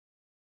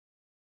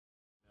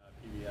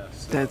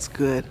So, that's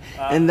good.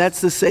 And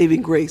that's the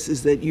saving grace,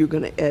 is that you're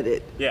going to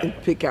edit Yeah. and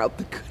pick out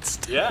the good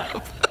stuff.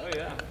 Yeah. Oh,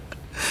 yeah.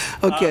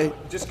 Okay.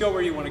 Just go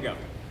where you want to go.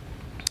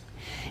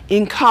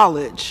 In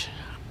college,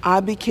 I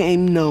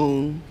became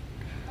known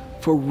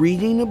for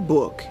reading a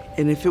book,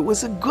 and if it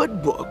was a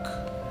good book,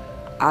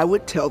 I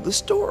would tell the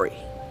story.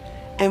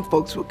 And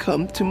folks would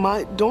come to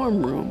my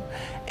dorm room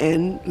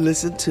and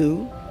listen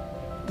to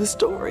the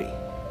story.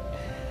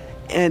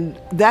 And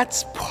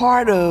that's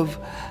part of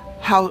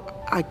how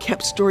I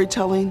kept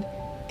storytelling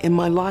in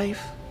my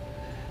life.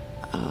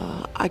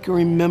 I can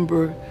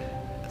remember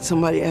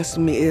somebody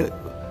asking me,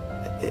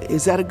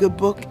 is that a good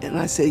book? And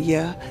I said,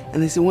 yeah.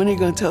 And they said, when are you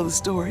going to tell the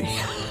story?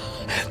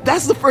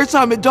 That's the first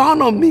time it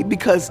dawned on me,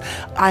 because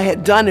I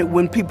had done it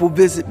when people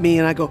visit me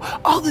and I go,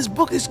 oh, this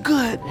book is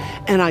good.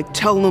 And I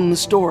tell them the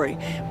story.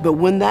 But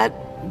when that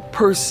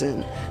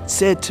person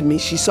said to me,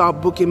 she saw a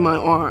book in my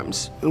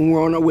arms and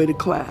we're on our way to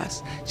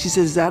class. She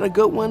said, is that a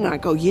good one? And I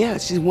go, yeah.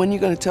 She said, when are you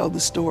going to tell the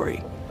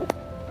story?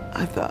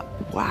 I thought,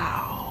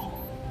 wow.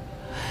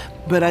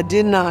 But I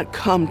did not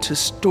come to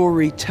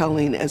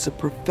storytelling as a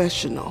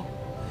professional.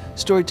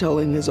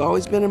 Storytelling has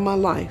always been in my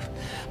life,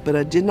 but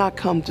I did not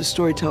come to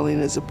storytelling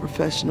as a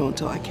professional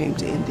until I came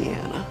to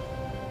Indiana.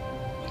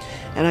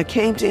 And I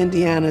came to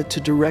Indiana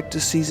to direct a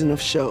season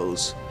of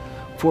shows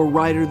for a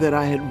writer that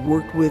I had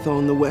worked with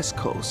on the West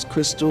Coast,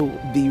 Crystal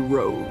V.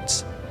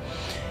 Rhodes.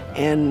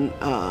 And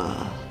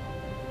I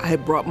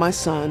had brought my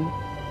son,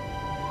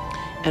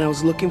 and I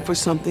was looking for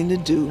something to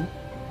do,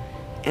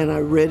 and I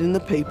read in the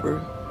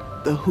paper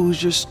the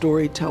Hoosier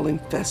Storytelling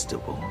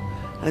Festival.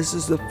 This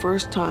is the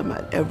first time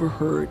I'd ever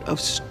heard of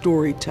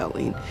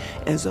storytelling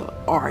as an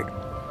art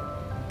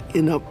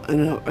in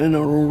an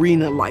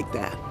arena like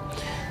that.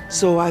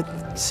 So I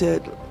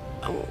said,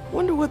 I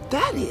wonder what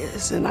that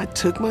is. And I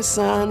took my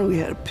son, we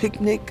had a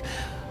picnic,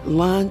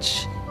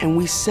 lunch, and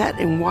we sat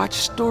and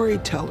watched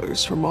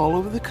storytellers from all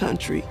over the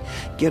country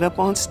get up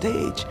on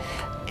stage.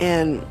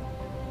 And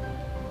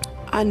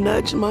I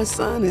nudged my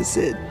son and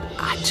said,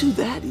 I do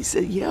that. He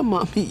said, yeah,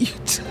 Mommy, you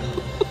too.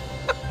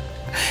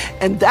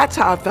 And that's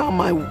how I found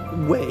my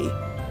way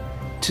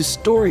to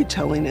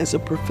storytelling as a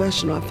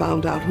professional. I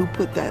found out who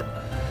put that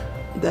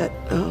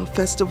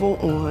festival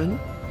on,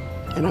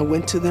 and I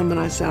went to them and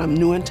I said, I'm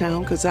new in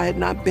town, because I had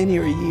not been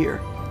here a year,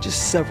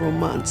 just several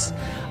months.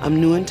 I'm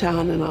new in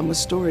town and I'm a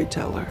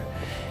storyteller.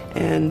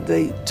 And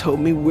they told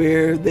me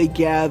where they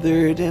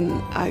gathered,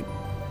 and I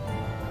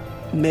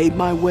made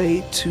my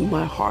way to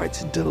my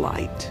heart's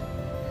delight.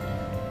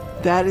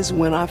 That is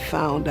when I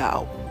found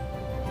out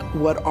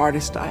what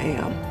artist I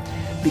am.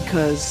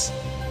 Because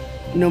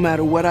no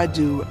matter what I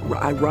do,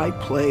 I write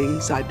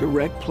plays, I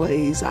direct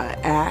plays, I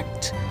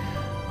act.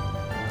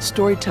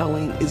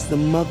 Storytelling is the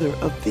mother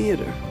of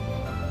theater.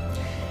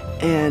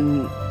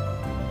 And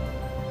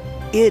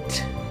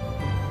it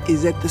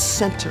is at the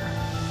center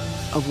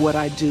of what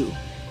I do.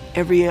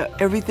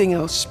 Everything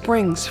else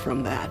springs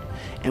from that.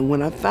 And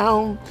when I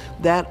found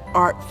that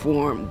art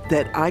form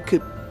that I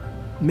could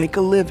make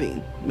a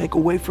living, make a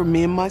way for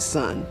me and my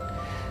son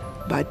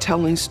by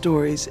telling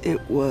stories,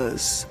 it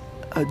was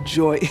a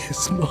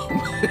joyous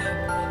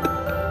moment.